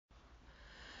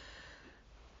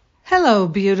Hello,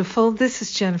 beautiful. This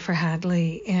is Jennifer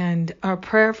Hadley, and our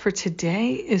prayer for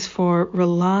today is for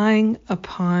relying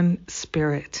upon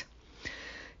spirit.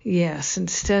 Yes,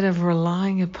 instead of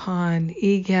relying upon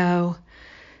ego,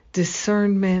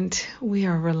 discernment, we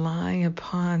are relying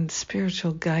upon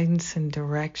spiritual guidance and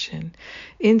direction,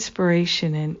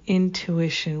 inspiration and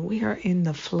intuition. We are in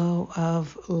the flow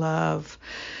of love.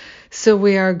 So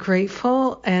we are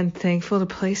grateful and thankful to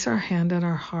place our hand on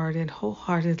our heart and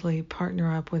wholeheartedly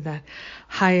partner up with that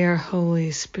higher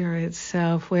Holy Spirit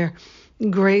self. We're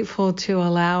grateful to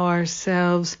allow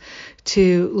ourselves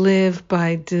to live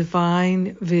by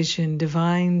divine vision,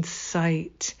 divine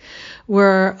sight.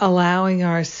 We're allowing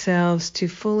ourselves to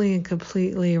fully and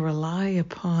completely rely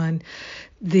upon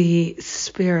the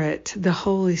Spirit, the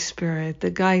Holy Spirit,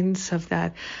 the guidance of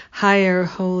that higher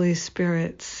Holy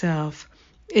Spirit self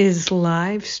is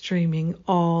live streaming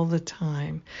all the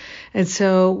time. And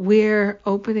so we're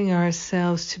opening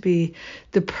ourselves to be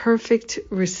the perfect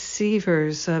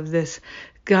receivers of this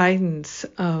guidance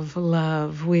of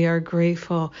love. We are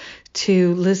grateful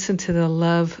to listen to the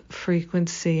love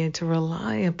frequency and to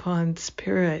rely upon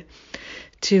Spirit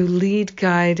to lead,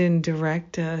 guide, and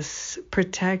direct us,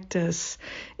 protect us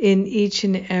in each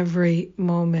and every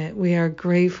moment. We are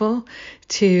grateful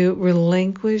to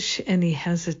relinquish any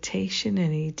hesitation,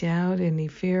 any doubt, any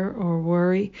fear or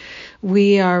worry.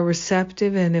 We are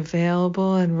receptive and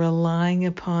available and relying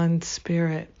upon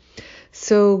Spirit.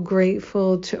 So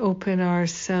grateful to open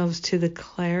ourselves to the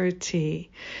clarity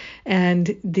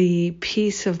and the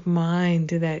peace of mind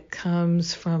that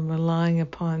comes from relying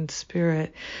upon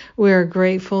Spirit. We're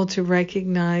grateful to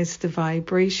recognize the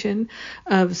vibration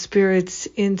of Spirit's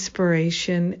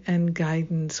inspiration and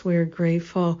guidance. We're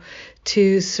grateful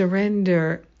to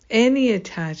surrender any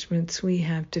attachments we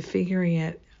have to figuring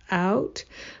it out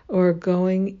or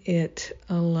going it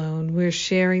alone. We're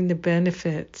sharing the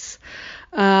benefits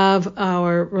of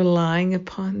our relying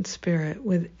upon Spirit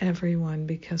with everyone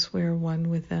because we're one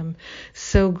with them.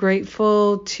 So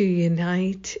grateful to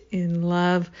unite in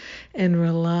love and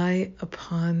rely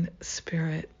upon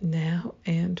Spirit now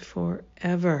and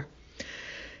forever.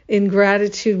 In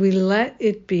gratitude, we let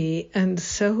it be, and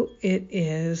so it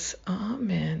is.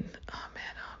 Amen.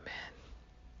 Amen.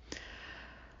 Amen.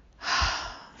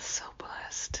 So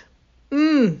blessed.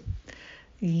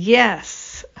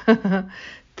 Yes.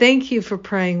 Thank you for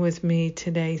praying with me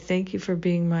today. Thank you for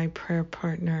being my prayer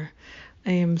partner.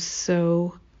 I am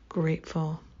so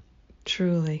grateful.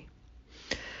 Truly.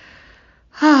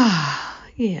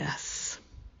 Yes.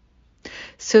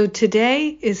 So today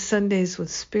is Sundays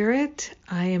with Spirit.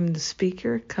 I am the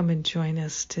speaker. Come and join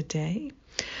us today.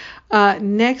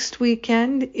 Next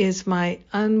weekend is my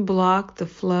Unblock the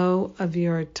Flow of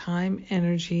Your Time,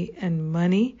 Energy, and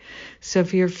Money. So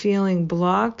if you're feeling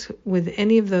blocked with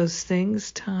any of those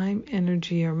things, time,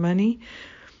 energy, or money,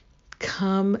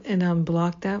 come and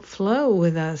unblock that flow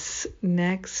with us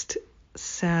next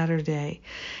Saturday.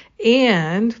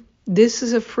 And this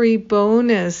is a free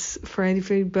bonus for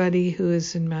everybody who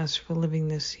is in Masterful Living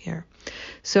this year.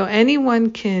 So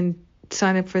anyone can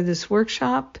sign up for this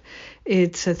workshop.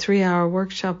 It's a 3-hour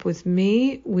workshop with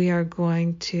me. We are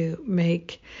going to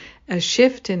make a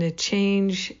shift and a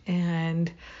change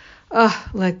and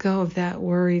let go of that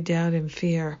worry, doubt, and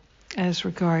fear as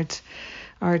regards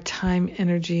our time,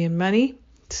 energy, and money.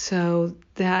 So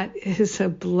that is a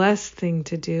blessed thing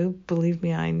to do. Believe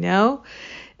me, I know.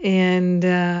 And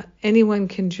anyone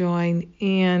can join,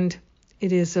 and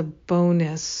it is a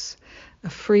bonus. A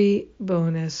free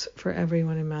bonus for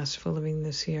everyone in Masterful Living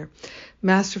this year.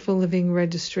 Masterful Living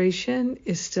registration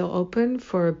is still open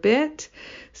for a bit.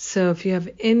 So if you have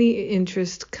any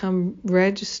interest, come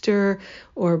register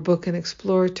or book an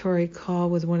exploratory call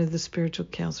with one of the spiritual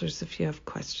counselors if you have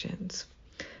questions.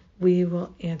 We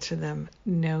will answer them,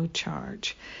 no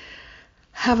charge.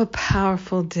 Have a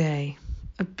powerful day,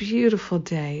 a beautiful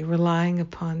day, relying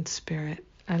upon Spirit.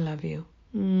 I love you.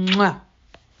 Mwah.